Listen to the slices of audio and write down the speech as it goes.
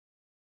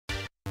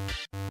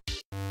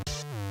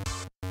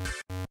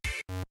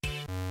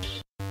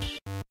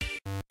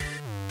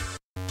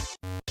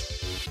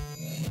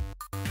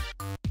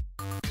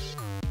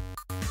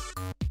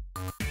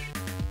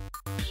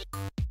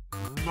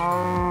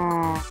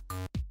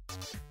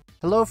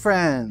Hello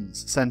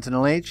friends,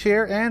 SentinalhMC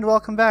here, and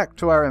welcome back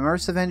to our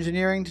Immersive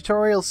Engineering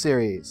tutorial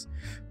series.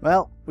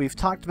 Well, we've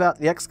talked about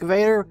the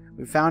excavator,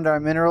 we've found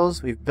our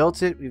minerals, we've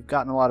built it, we've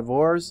gotten a lot of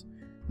ores.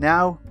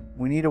 Now,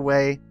 we need a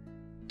way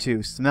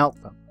to smelt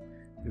them.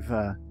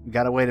 We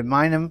got a way to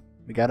mine them,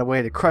 we got a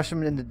way to crush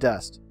them into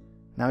dust.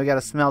 Now we got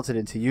to smelt it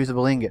into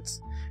usable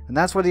ingots. And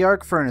that's where the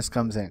arc furnace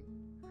comes in.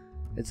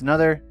 It's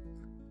another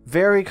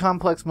very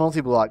complex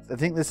multi-block. I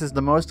think this is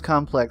the most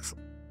complex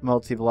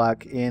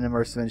multi-block in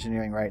Immersive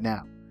Engineering right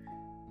now.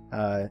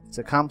 It's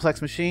a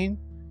complex machine,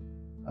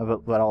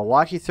 but I'll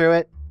walk you through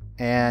it,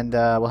 and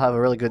we'll have a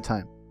really good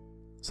time.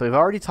 So we've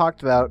already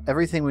talked about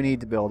everything we need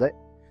to build it,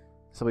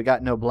 so we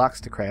got no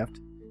blocks to craft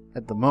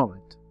at the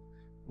moment.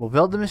 We'll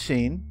build the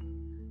machine,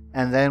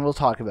 and then we'll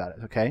talk about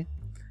it, okay?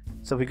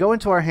 So if we go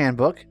into our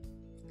handbook,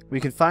 we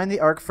can find the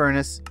arc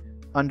furnace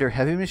under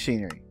heavy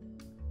machinery.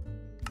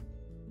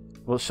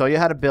 We'll show you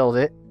how to build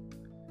it,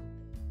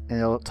 and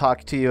it'll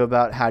talk to you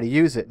about how to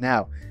use it.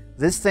 Now,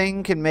 this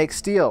thing can make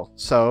steel,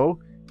 so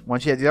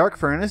once you have the arc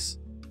furnace,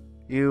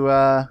 you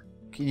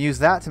can use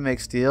that to make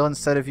steel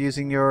instead of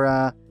using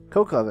your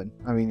coke oven.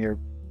 I mean, your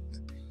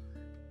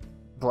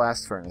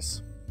blast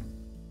furnace.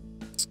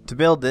 To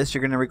build this,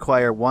 you're going to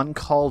require 1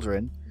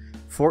 cauldron,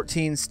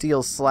 14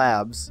 steel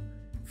slabs,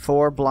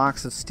 4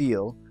 blocks of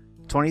steel,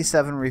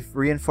 27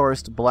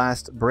 reinforced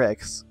blast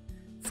bricks,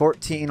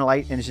 14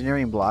 light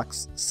engineering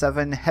blocks,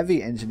 7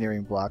 heavy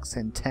engineering blocks,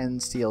 and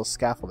 10 steel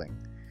scaffolding.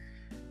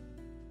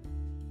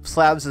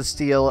 Slabs of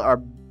steel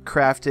are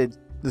crafted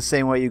the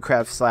same way you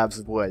craft slabs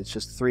of wood. It's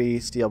just 3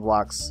 steel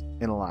blocks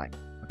in a line.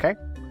 Okay?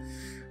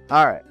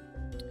 Alright.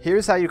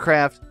 Here's how you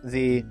craft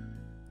the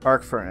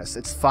arc furnace.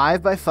 It's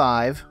 5 by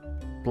 5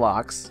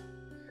 blocks.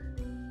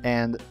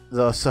 And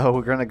so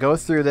we're going to go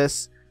through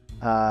this,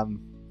 and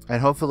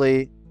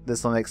hopefully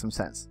this will make some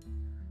sense.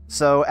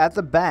 So at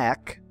the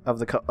back of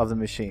the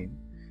machine,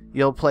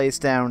 you'll place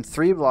down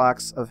 3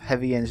 blocks of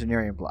heavy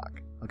engineering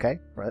block. Okay,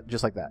 right,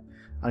 just like that.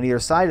 On either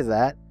side of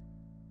that,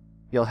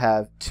 you'll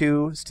have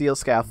 2 steel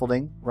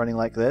scaffolding running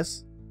like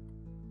this.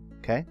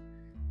 Okay,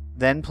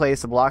 then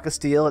place a block of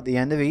steel at the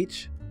end of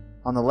each.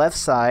 On the left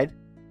side,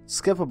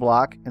 skip a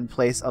block and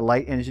place a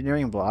light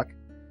engineering block.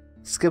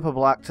 Skip a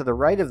block to the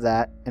right of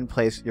that and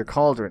place your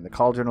cauldron. The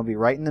cauldron will be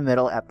right in the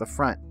middle at the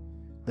front.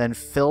 Then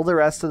fill the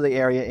rest of the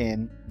area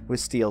in with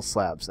steel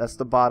slabs. That's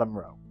the bottom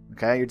row.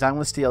 Okay, you're done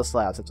with steel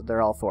slabs. That's what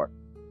they're all for.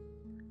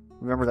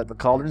 Remember that the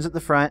cauldron's at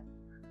the front,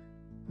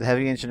 the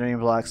heavy engineering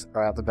blocks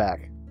are at the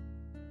back.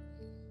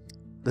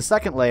 The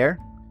second layer,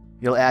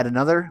 you'll add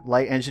another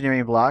light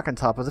engineering block on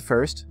top of the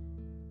first.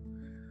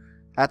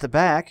 At the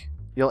back,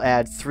 you'll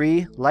add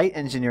 3 light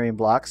engineering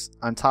blocks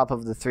on top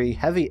of the 3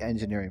 heavy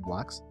engineering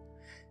blocks.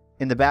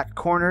 In the back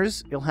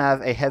corners, you'll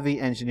have a heavy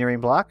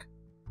engineering block,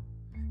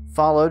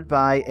 followed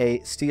by a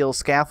steel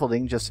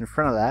scaffolding just in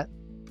front of that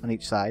on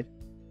each side,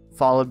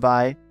 followed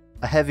by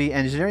a heavy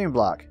engineering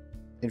block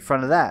in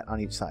front of that on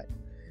each side.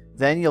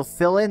 Then you'll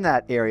fill in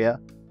that area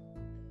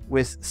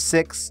with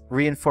 6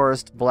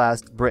 reinforced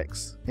blast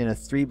bricks in a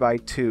 3 by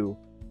 2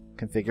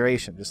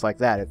 configuration, just like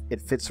that.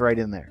 It fits right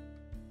in there.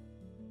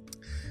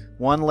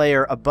 1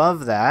 layer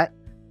above that,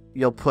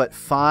 you'll put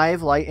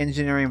 5 light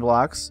engineering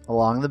blocks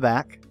along the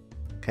back.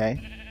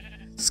 Okay,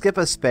 skip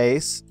a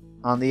space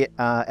on the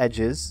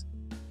edges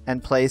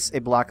and place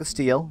a block of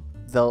steel.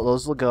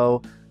 Those will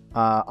go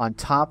on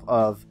top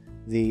of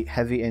the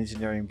heavy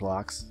engineering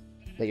blocks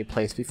that you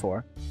placed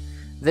before.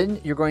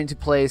 Then you're going to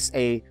place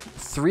a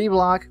 3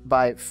 block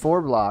by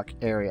 4 block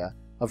area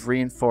of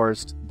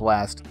reinforced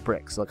blast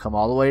bricks. They'll come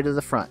all the way to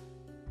the front.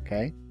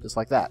 Okay, just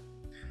like that.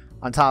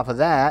 On top of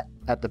that,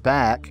 at the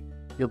back,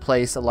 you'll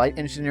place a light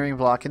engineering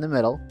block in the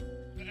middle,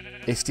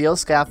 a steel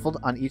scaffold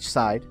on each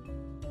side,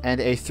 and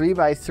a 3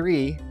 by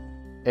 3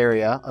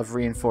 area of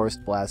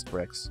reinforced blast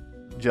bricks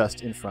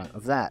just in front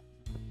of that.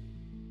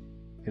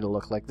 It'll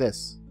look like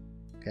this.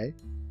 Okay.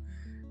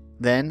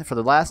 Then for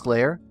the last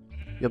layer,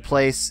 you'll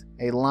place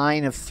a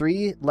line of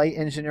 3 light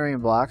engineering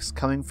blocks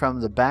coming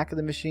from the back of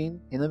the machine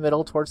in the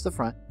middle towards the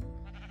front.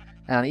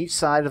 And on each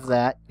side of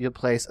that, you'll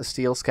place a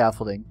steel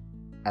scaffolding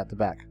at the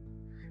back.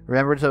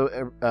 Remember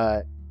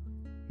to,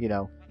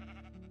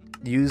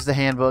 use the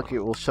handbook. It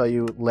will show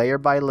you layer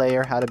by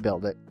layer how to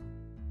build it.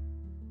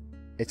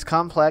 It's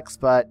complex,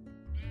 but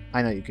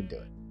I know you can do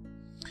it.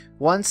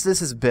 Once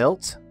this is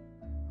built,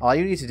 all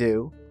you need to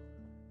do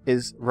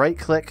is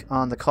right-click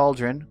on the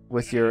cauldron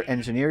with your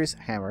engineer's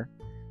hammer.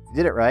 If you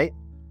did it right,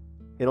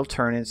 it'll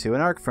turn into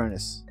an arc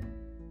furnace,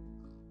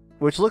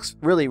 which looks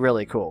really,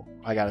 really cool,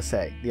 I gotta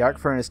say. The arc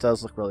furnace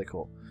does look really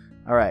cool.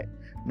 Alright,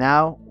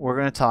 now we're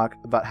going to talk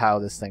about how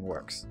this thing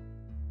works.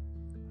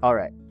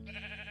 Alright,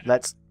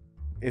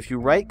 if you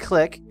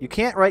right-click, you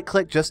can't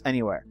right-click just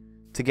anywhere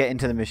to get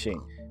into the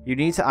machine. You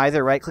need to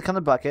either right-click on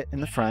the bucket in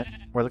the front,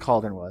 where the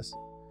cauldron was,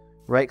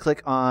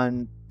 right-click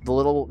on the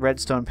little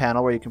redstone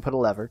panel where you can put a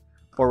lever,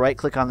 or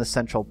right-click on the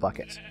central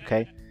bucket,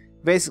 okay?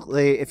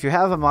 Basically, if you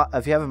have a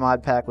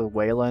mod pack with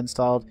Wayla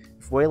installed,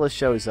 if Wayla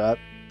shows up,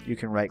 you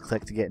can right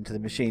click to get into the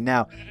machine.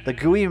 Now, the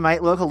GUI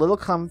might look a little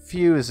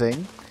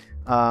confusing,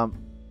 but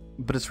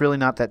it's really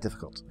not that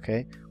difficult.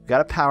 Okay, we've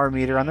got a power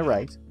meter on the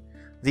right.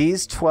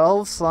 These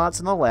 12 slots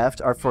on the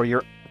left are for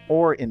your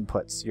ore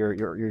inputs,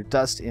 your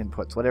dust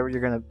inputs, whatever you're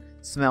going to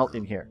smelt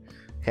in here.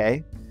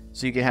 Okay,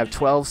 so you can have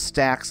 12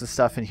 stacks of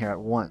stuff in here at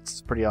once.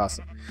 It's pretty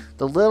awesome.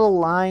 The little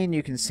line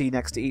you can see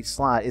next to each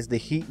slot is the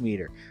heat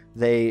meter.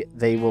 They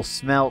will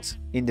smelt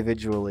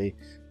individually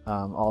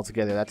all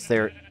together. That's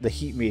the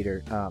heat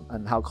meter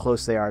and how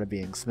close they are to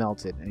being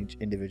smelted in each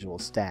individual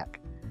stack.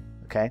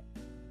 Okay,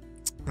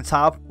 the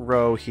top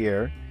row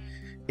here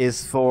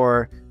is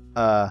for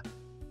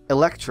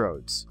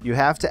electrodes. You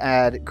have to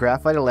add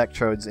graphite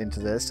electrodes into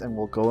this, and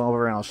we'll go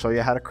over and I'll show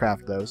you how to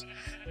craft those.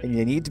 And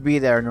you need to be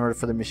there in order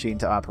for the machine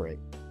to operate.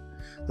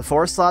 The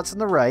 4 slots on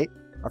the right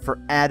are for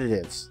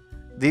additives.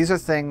 These are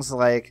things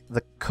like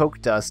the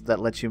coke dust that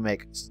lets you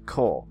make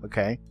coal.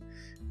 Okay,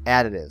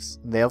 additives.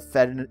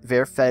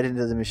 They're fed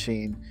into the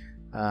machine,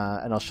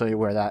 and I'll show you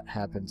where that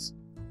happens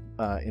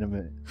in a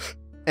minute.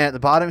 And at the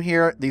bottom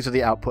here, these are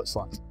the output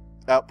slots.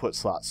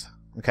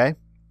 Okay,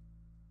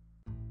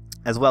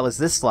 as well as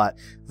this slot.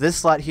 This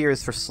slot here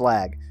is for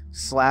slag.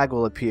 Slag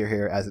will appear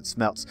here as it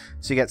smelts.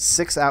 So you get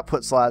 6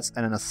 output slots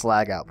and then a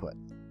slag output.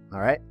 All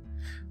right.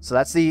 So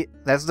that's the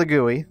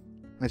GUI.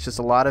 It's just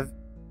a lot of,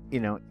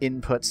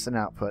 inputs and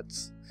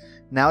outputs.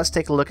 Now let's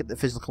take a look at the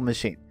physical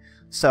machine.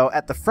 So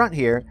at the front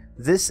here,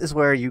 this is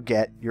where you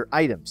get your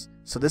items.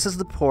 So this is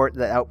the port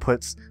that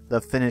outputs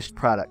the finished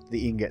product,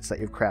 the ingots that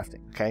you're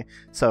crafting. Okay.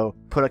 So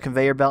put a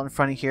conveyor belt in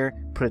front of here,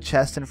 put a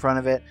chest in front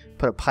of it,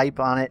 put a pipe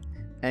on it,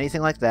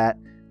 anything like that,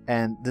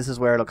 and this is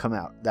where it'll come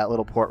out. That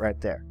little port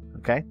right there.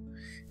 Okay.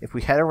 If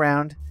we head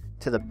around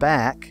to the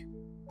back,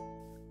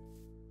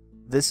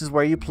 this is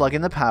where you plug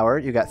in the power.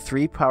 You got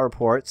 3 power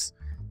ports.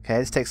 Okay,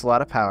 this takes a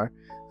lot of power.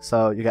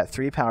 So you got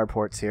 3 power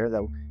ports here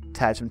that will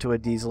attach them to a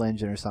diesel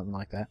engine or something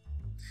like that.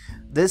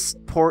 This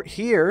port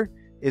here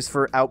is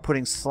for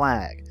outputting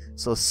slag.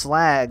 So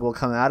slag will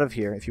come out of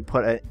here if you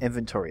put an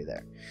inventory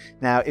there.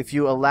 Now, if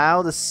you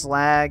allow the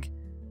slag,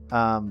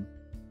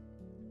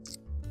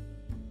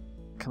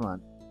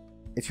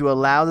 if you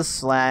allow the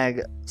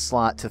slag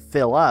slot to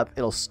fill up,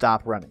 it'll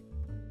stop running.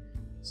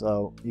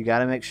 So you got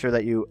to make sure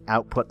that you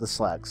output the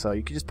slag. So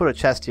you can just put a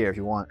chest here if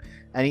you want.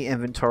 Any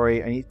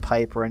inventory, any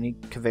pipe, or any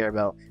conveyor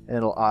belt, and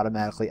it'll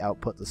automatically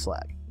output the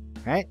slag.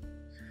 Right?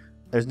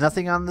 There's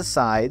nothing on the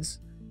sides.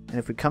 And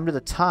if we come to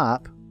the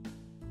top,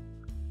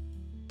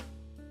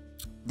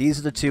 these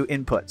are the 2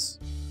 inputs.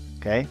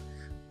 Okay?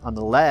 On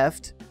the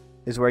left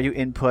is where you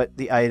input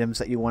the items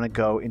that you want to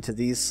go into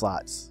these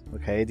slots.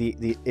 Okay?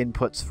 The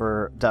inputs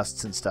for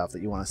dusts and stuff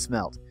that you want to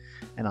smelt.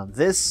 And on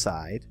this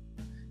side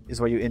is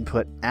where you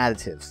input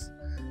additives.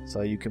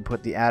 So you can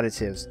put the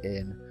additives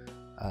in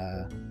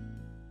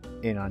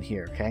on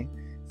here. Okay?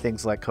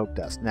 Things like coke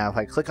dust. Now if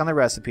I click on the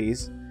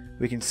recipes,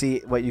 we can see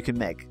what you can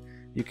make.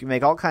 You can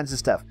make all kinds of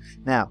stuff.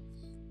 Now,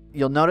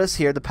 you'll notice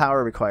here the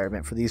power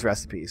requirement for these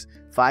recipes.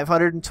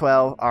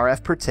 512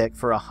 RF per tick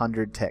for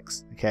 100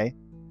 ticks. Okay?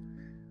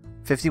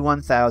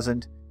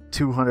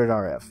 51,200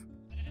 RF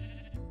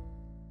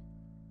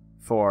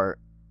for,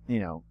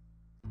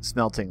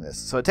 smelting this.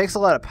 So it takes a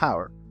lot of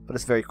power, but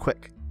it's very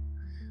quick.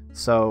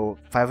 So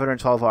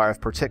 512 RF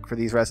per tick for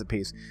these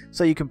recipes.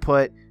 So you can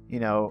put,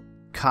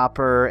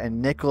 copper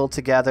and nickel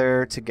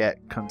together to get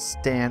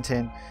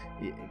constantin,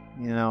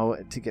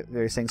 to get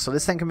various things. So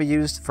this thing can be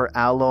used for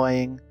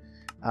alloying.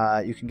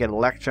 You can get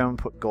electrum,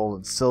 put gold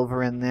and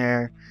silver in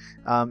there.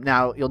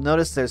 Now, you'll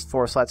notice there's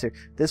 4 slots here.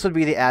 This would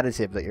be the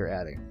additive that you're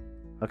adding.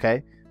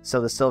 Okay?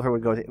 So the silver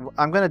would go to...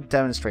 I'm going to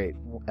demonstrate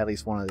at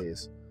least one of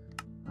these.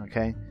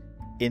 Okay?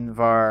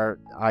 Invar,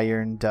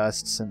 iron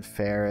dusts, and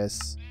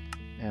ferrous.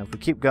 And if we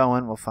keep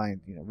going, we'll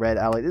find red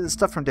alloy. This is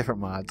stuff from different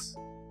mods.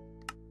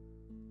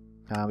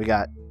 We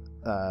got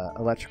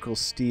electrical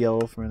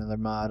steel from another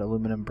mod,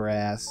 aluminum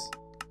brass,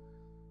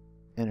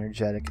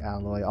 energetic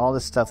alloy, all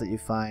this stuff that you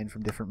find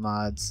from different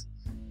mods.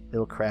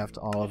 It'll craft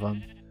all of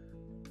them.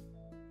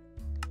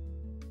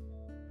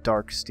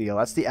 Dark steel,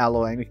 that's the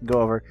alloying. We can go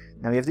over.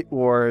 Now we have the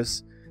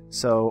ores.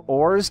 So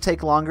ores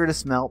take longer to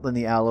smelt than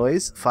the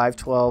alloys.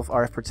 512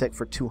 RF per tick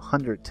for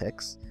 200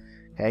 ticks.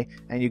 Okay,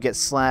 and you get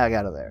slag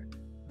out of there.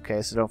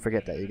 Okay, so don't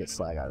forget that you get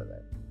slag out of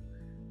there.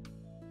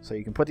 So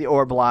you can put the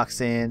ore blocks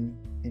in,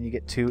 and you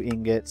get 2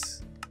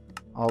 ingots.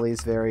 All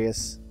these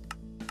various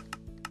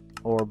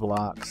ore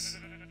blocks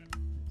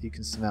you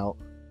can smelt.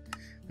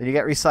 Then you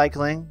get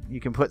recycling.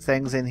 You can put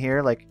things in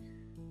here like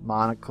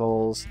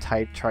monocles,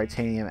 type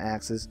titanium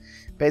axes.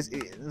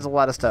 Basically, there's a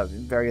lot of stuff.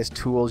 Various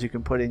tools you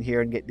can put in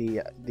here and get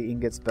the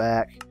ingots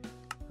back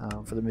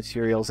for the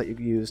materials that you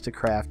use to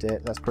craft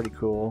it. That's pretty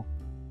cool.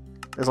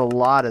 There's a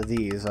lot of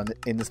these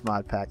in this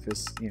mod pack.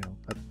 There's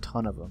a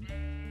ton of them.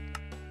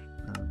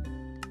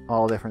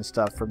 All different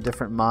stuff from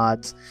different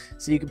mods.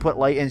 So you can put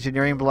light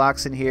engineering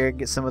blocks in here and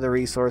get some of the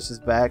resources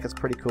back. It's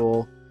pretty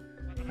cool.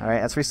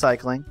 Alright, that's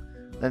recycling.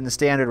 Then the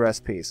standard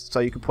recipes. So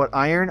you can put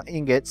iron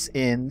ingots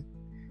in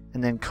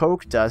and then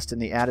coke dust in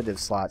the additive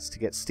slots to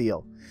get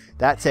steel.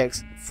 That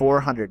takes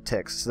 400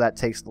 ticks, so that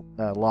takes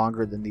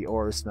longer than the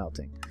ore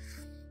smelting.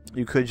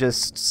 You could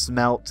just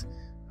smelt,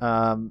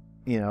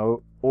 you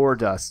know, ore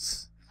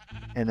dusts,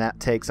 and that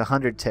takes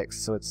 100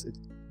 ticks, so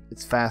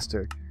it's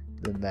faster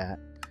than that.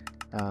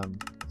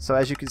 So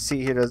as you can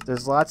see here,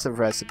 there's lots of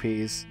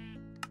recipes.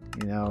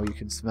 You know, you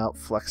can smelt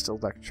flexed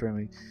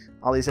electrum,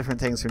 all these different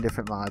things from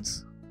different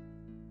mods.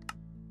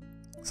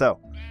 So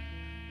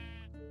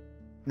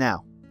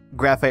now,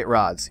 graphite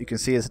rods. You can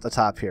see it's at the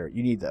top here.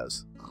 You need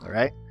those. All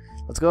right.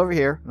 Let's go over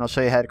here, and I'll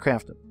show you how to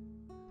craft them.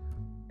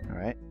 All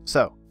right.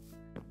 So,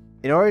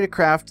 in order to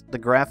craft the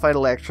graphite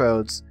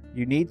electrodes,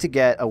 you need to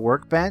get a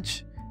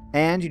workbench,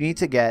 and you need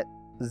to get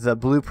the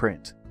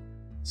blueprint.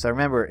 So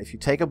remember, if you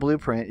take a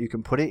blueprint, you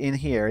can put it in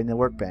here in the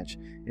workbench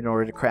in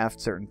order to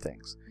craft certain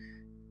things.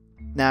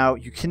 Now,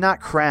 you cannot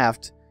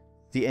craft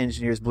the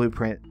engineer's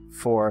blueprint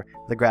for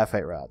the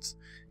graphite rods.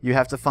 You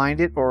have to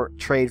find it or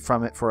trade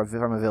from it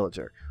from a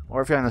villager.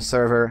 Or if you're on a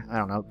server, I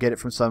don't know, get it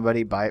from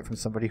somebody, buy it from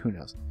somebody, who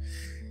knows.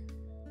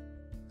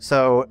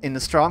 So, in the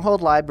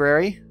Stronghold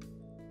library,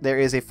 there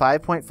is a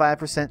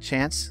 5.5%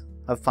 chance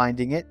of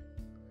finding it.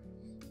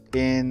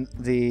 In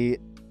the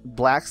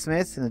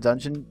blacksmith, in the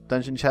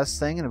dungeon chest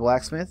thing, in the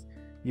blacksmith,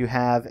 you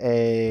have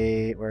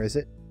a... where is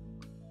it?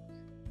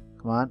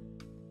 Come on.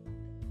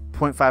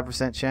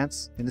 0.5%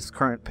 chance in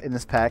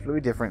this pack. It'll be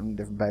different in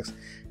different packs.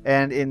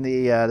 And in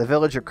the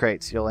villager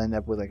crates, you'll end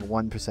up with like a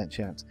 1%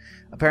 chance.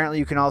 Apparently,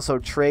 you can also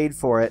trade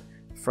for it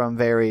from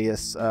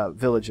various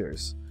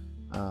villagers.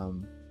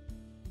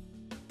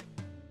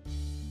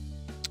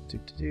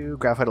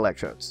 Graphite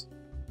electrodes.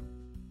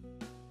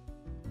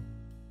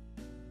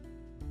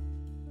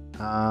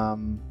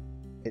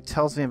 It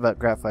tells me about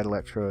graphite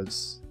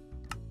electrodes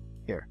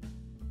here.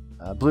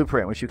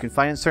 Blueprint, which you can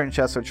find in certain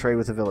chests or trade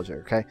with a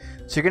villager. Okay,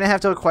 so you're going to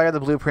have to acquire the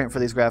blueprint for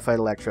these graphite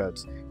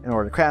electrodes in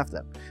order to craft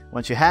them.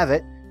 Once you have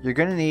it, you're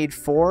going to need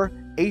 4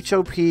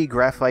 HOP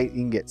graphite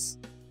ingots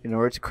in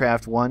order to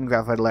craft 1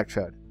 graphite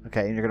electrode.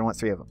 Okay, and you're going to want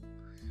 3 of them.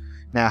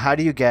 Now, how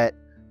do you get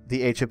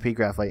the HOP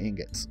graphite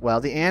ingots?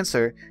 Well, the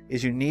answer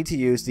is you need to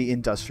use the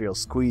industrial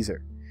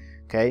squeezer.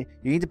 Okay,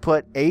 you need to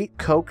put 8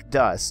 coke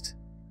dust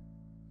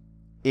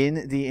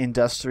in the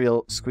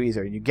industrial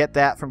squeezer. You get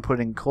that from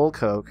putting coal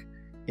coke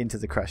into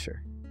the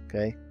crusher.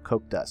 Okay,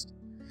 coke dust.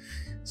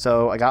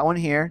 So I got one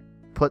here.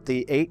 Put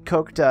the 8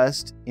 coke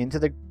dust into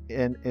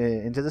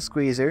the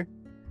squeezer,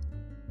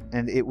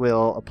 and it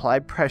will apply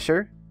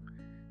pressure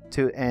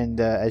to.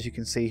 And as you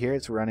can see here,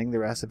 it's running the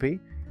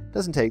recipe.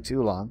 Doesn't take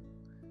too long,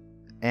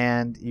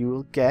 and you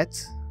will get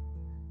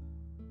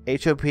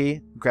HOP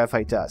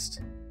graphite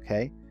dust.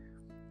 Okay.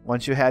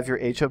 Once you have your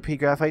HOP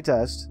graphite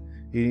dust,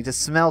 you need to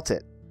smelt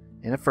it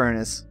in a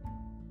furnace,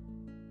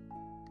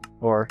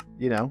 or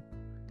in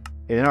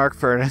an arc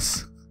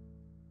furnace,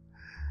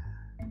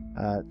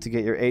 to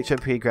get your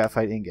HOP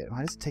graphite ingot.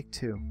 Why does it take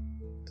 2?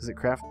 Does it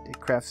craft? It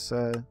crafts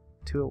 2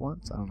 at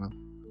once? I don't know.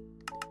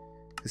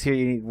 Because here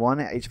you need 1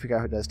 HOP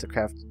graphite dust to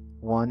craft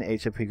 1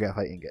 HOP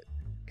graphite ingot.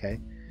 Okay.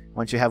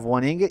 Once you have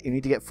 1 ingot, you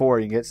need to get 4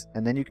 ingots,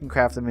 and then you can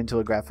craft them into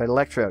a graphite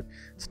electrode.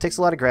 So it takes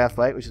a lot of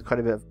graphite, which is quite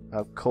a bit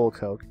of coal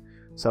coke.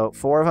 So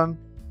 4 of them,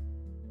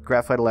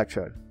 graphite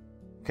electrode.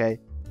 Okay.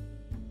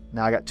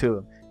 Now I got 2 of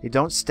them. They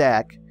don't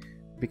stack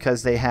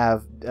because they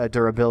have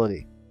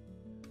durability.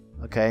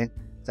 Okay,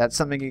 that's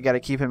something you got to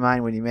keep in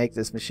mind when you make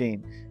this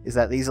machine, is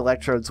that these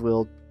electrodes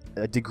will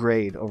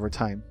degrade over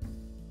time.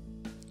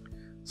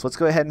 So let's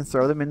go ahead and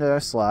throw them into our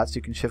slots.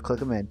 You can shift click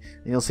them in,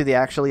 and you'll see they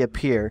actually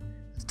appear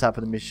at the top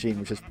of the machine,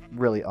 which is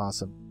really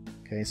awesome.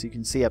 Okay, so you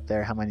can see up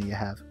there how many you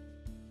have.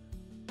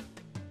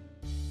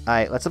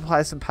 Alright, let's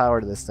apply some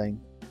power to this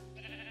thing.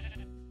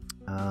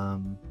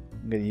 I'm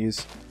going to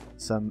use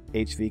some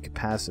HV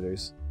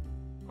capacitors.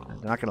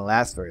 They're not going to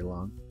last very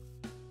long,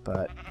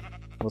 but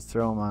we'll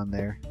throw them on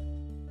there.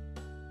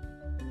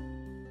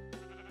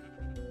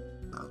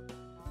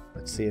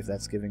 Let's see if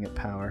that's giving it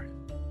power.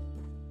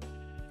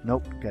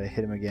 Nope, gotta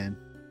hit him again.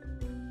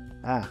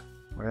 Ah,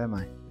 where am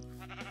I?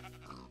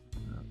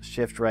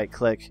 Shift right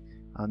click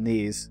on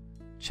these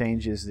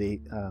changes the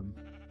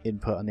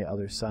input on the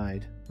other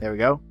side. There we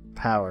go,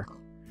 power.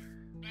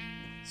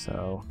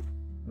 So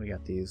we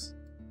got these.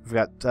 We've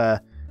got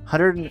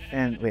 100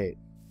 and wait,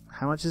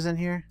 how much is in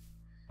here?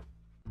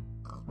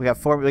 We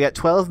got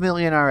 12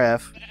 million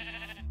RF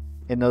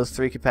in those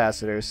 3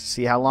 capacitors.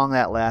 See how long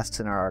that lasts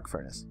in our arc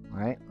furnace. All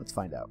right, let's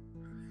find out.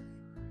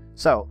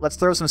 So let's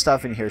throw some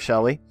stuff in here,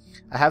 shall we?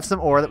 I have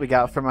some ore that we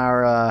got from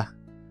our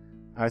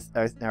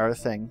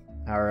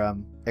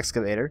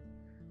excavator.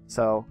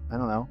 So I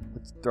don't know.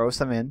 Let's throw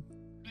some in,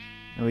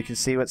 and we can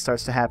see what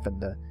starts to happen.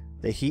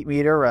 The heat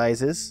meter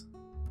rises.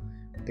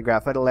 The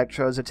graphite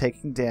electrodes are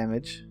taking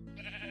damage,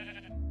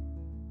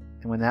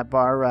 and when that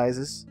bar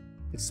rises,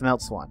 it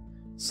smelts 1.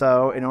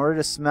 So in order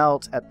to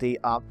smelt at the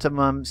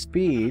optimum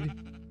speed,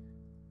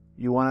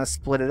 you want to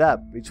split it up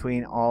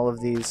between all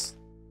of these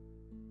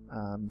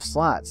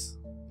slots,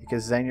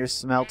 because then you're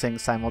smelting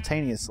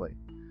simultaneously.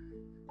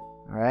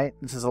 All right,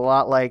 this is a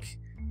lot like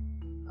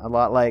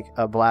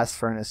a blast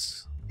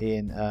furnace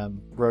in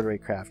rotary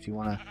craft. You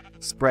want to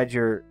spread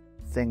your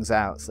things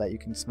out so that you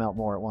can smelt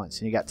more at once.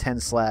 And you got 10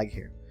 slag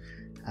here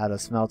out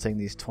of smelting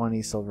these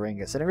 20 silver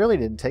ingots. And it really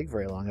didn't take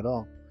very long at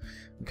all.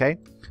 Okay,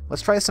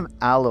 let's try some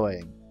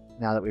alloying.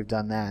 Now that we've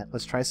done that,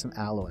 let's try some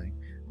alloying.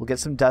 We'll get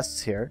some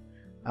dusts here.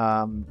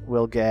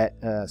 We'll get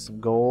some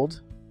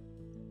gold.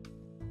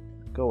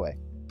 Go away.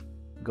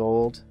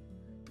 Gold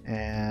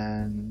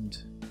and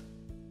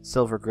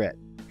silver grit.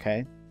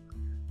 Okay.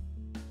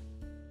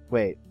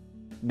 Wait.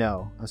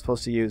 No, I'm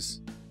supposed to use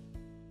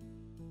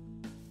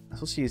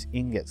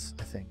ingots,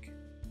 I think.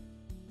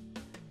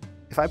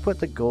 If I put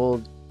the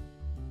gold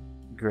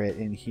grit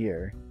in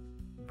here,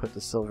 put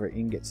the silver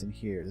ingots in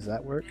here, does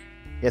that work?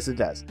 Yes, it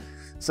does.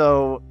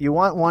 So you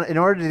want one, in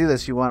order to do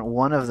this, you want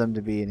one of them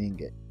to be an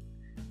ingot.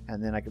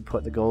 And then I can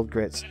put the gold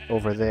grits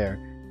over there,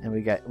 and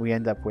we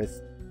end up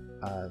with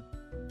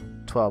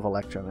 12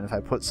 electrum. And if I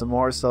put some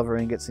more silver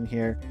ingots in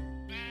here,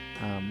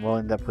 we'll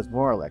end up with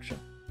more electrum.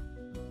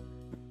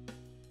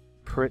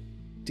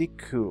 Pretty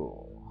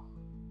cool.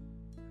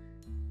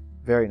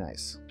 Very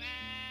nice.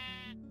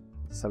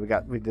 So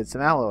we did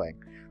some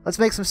alloying. Let's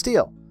make some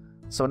steel.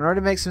 So in order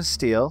to make some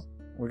steel,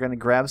 we're going to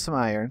grab some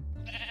iron.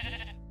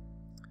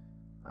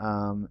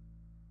 And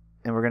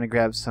we're going to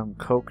grab some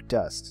coke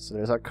dust. So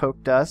there's our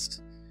coke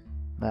dust.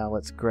 Now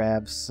let's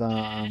grab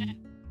some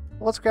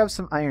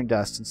iron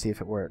dust and see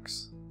if it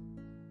works.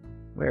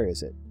 Where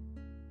is it?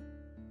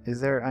 Is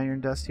there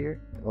iron dust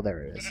here? Well,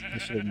 there it is. I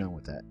should have known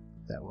what that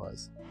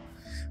was.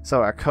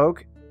 So our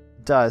coke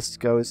dust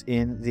goes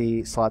in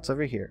the slots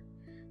over here.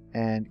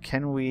 And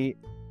can we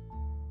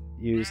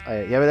use...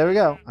 yeah, there we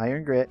go.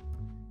 Iron grit.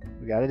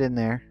 We got it in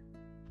there.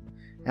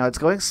 Now it's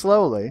going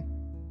slowly.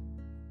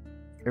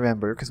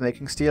 Remember, because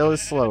making steel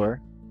is slower.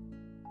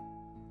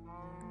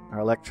 Our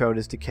electrode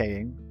is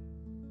decaying.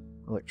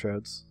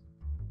 Electrodes.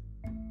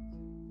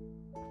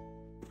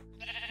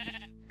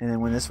 And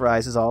then when this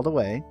rises all the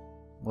way,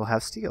 we'll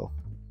have steel.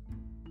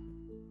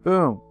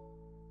 Boom!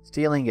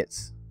 Steel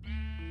ingots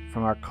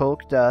from our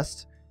coke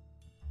dust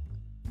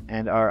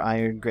and our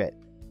iron grit.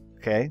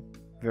 Okay?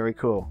 Very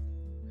cool.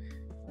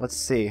 Let's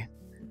see.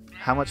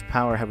 How much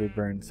power have we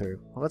burned through?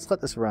 Well, let's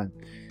let this run.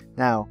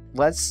 Now,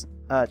 let's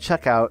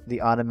check out the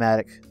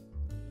automatic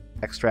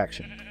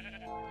extraction.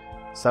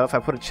 So if I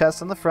put a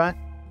chest on the front...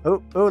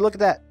 Oh, look at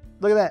that!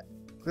 Look at that!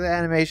 Look at that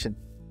animation.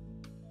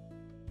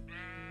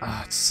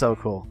 Oh, it's so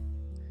cool.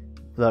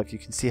 Look, you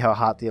can see how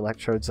hot the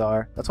electrodes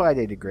are. That's why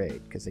they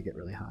degrade, because they get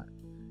really hot.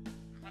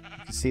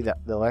 You can see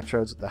that the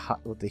electrodes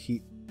with the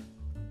heat.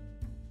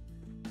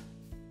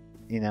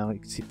 You know, you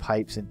can see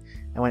pipes, and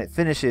when it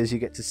finishes, you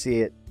get to see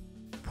it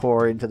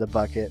pour into the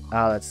bucket.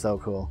 Oh, that's so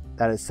cool.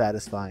 That is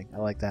satisfying. I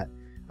like that.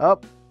 Oh,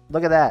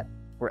 look at that.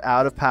 We're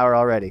out of power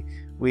already.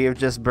 We have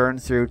just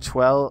burned through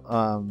 12...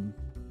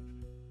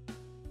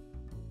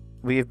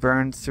 we have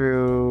burned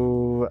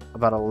through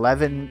about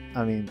 11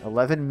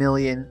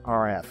 million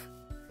RF.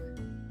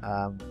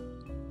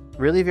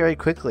 Really very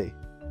quickly.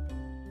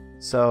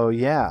 So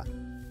yeah,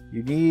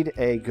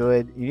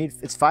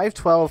 it's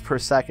 512 per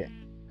second.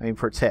 I mean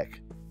per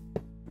tick.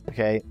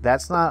 Okay,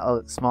 that's not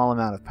a small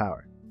amount of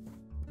power.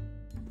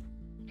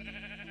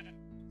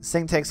 This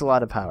thing takes a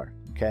lot of power.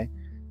 Okay,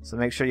 so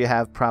make sure you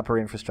have proper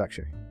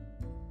infrastructure.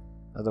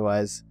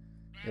 Otherwise,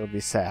 it'll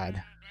be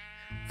sad.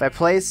 If I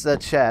place the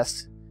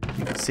chest,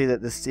 you can see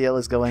that the steel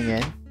is going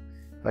in.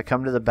 If I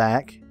come to the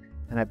back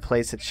and I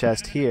place a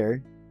chest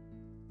here,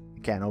 I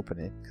can't open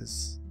it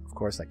because, of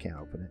course, I can't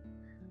open it.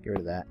 Get rid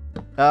of that.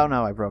 Oh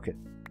no, I broke it.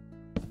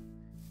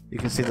 You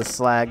can see the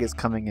slag is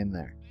coming in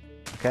there.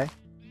 Okay?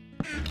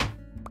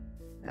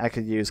 I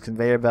could use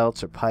conveyor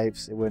belts or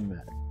pipes. It wouldn't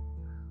matter.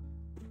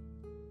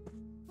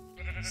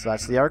 So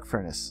that's the arc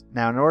furnace.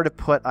 Now, in order to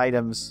put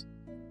items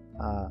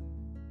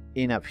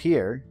in up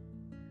here,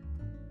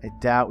 I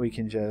doubt we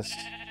can just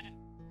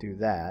do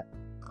that.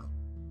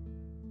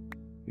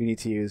 We need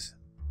to use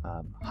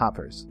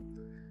hoppers.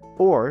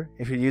 Or,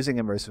 if you're using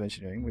Immersive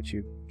Engineering, which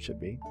you should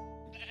be,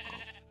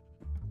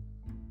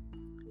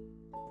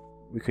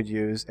 we could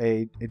use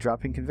a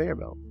dropping conveyor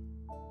belt.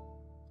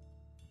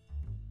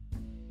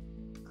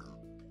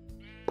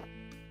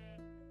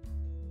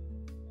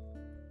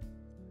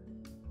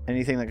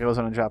 Anything that goes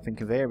on a dropping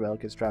conveyor belt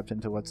gets dropped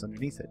into what's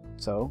underneath it.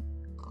 So,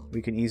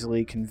 we can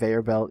easily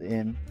conveyor belt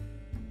in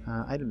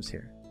items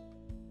here.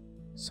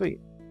 Sweet.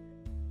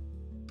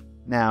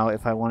 Now,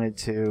 if I wanted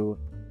to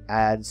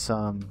add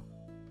some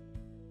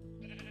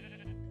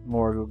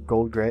more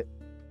gold grit,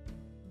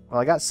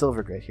 well, I got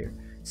silver grit here.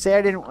 Say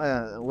I didn't.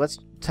 Let's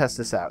test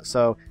this out.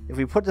 So, if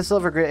we put the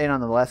silver grit in on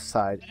the left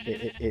side,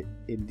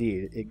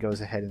 it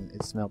goes ahead and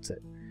it smelts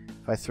it.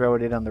 If I throw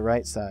it in on the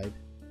right side,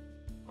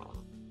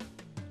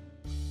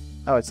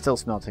 oh, it's still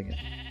smelting it.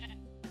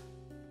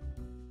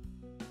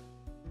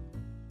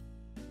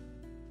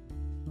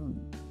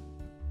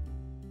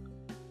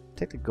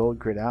 Take the gold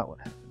grit out. What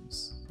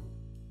happens?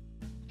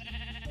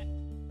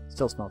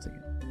 Still smelting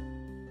it.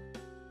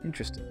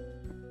 Interesting.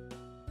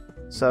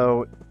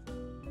 So,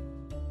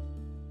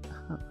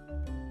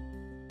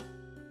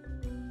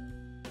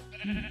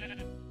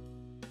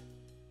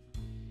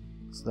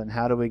 so then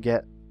how do we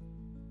get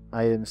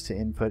items to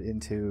input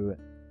into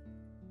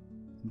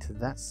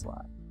that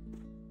slot.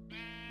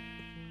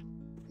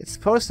 It's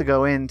supposed to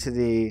go into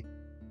the...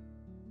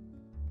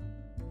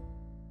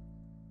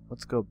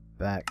 Let's go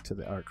back to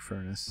the arc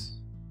furnace.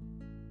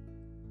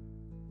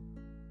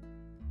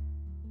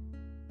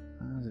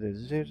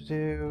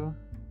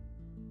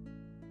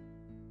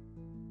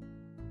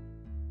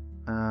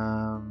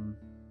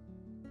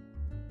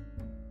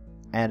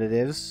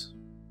 Additives.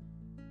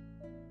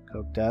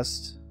 Coke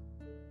dust.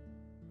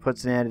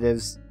 Puts in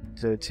additives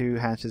to 2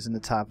 hatches in the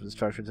top of the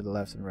structure to the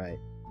left and right.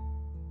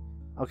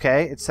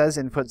 Okay, it says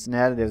inputs and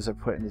additives are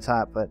put in the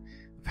top, but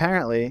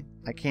apparently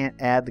I can't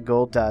add the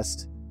gold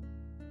dust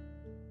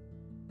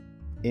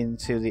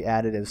into the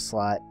additive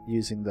slot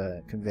using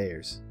the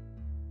conveyors.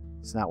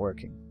 It's not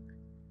working.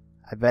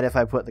 I bet if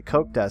I put the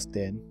coke dust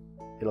in,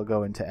 it'll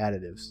go into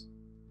additives.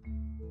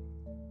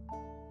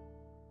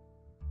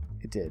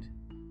 It did.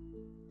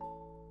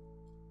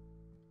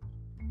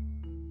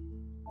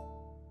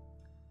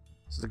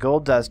 So the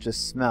gold dust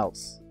just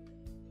smelts.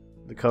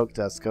 The coke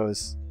dust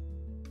goes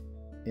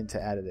into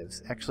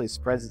additives. Actually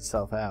spreads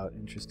itself out.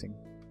 Interesting.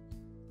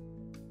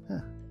 Huh.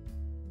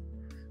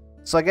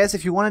 So I guess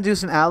if you want to do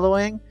some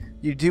alloying,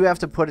 you do have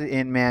to put it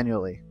in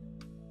manually.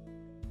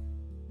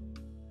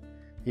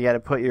 You got to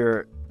put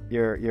your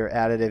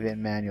additive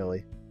in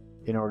manually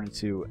in order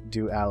to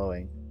do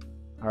alloying.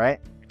 Alright?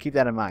 Keep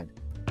that in mind.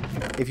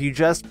 If you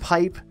just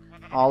pipe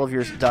all of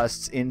your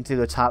dusts into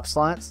the top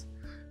slots,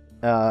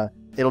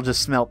 it'll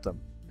just smelt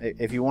them.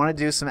 If you want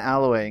to do some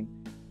alloying,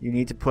 you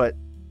need to put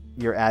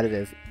your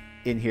additive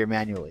in here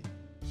manually.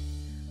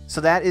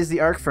 So that is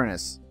the arc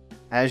furnace.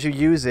 As you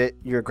use it,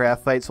 your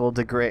graphites will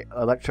degrade,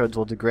 electrodes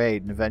will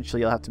degrade, and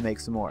eventually you'll have to make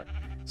some more.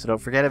 So don't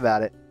forget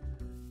about it.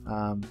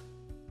 And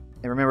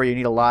remember, you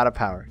need a lot of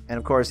power. And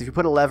of course, if you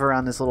put a lever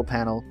on this little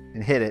panel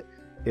and hit it,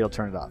 it'll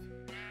turn it off.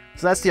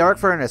 So that's the arc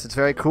furnace. It's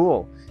very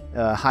cool.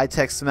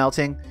 High-tech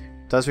smelting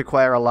does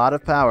require a lot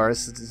of power.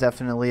 This is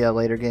definitely a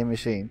later game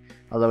machine.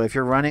 Although if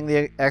you're running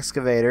the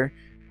excavator,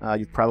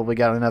 you've probably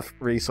got enough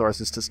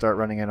resources to start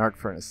running an arc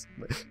furnace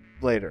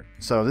later.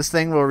 So this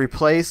thing will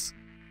replace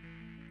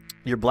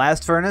your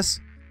blast furnace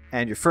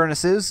and your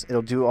furnaces.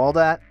 It'll do all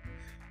that,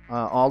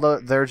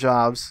 their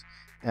jobs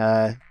in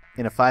a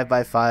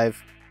 5x5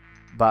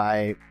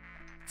 by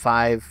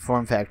 5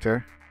 form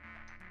factor.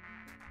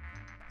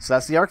 So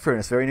that's the arc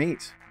furnace. Very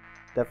neat.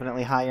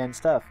 Definitely high-end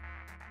stuff.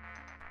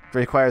 It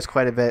requires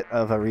quite a bit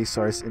of a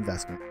resource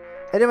investment.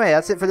 Anyway,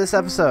 that's it for this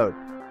episode.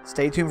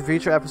 Stay tuned for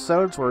future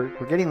episodes. We're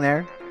getting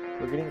there.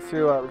 We're getting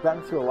through. We've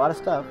gotten through a lot of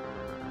stuff.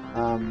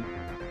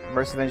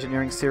 Immersive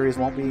Engineering series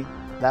won't be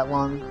that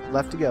long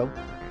left to go.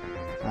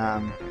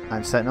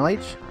 I'm Sentinal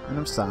H, and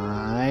I'm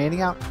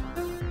signing out.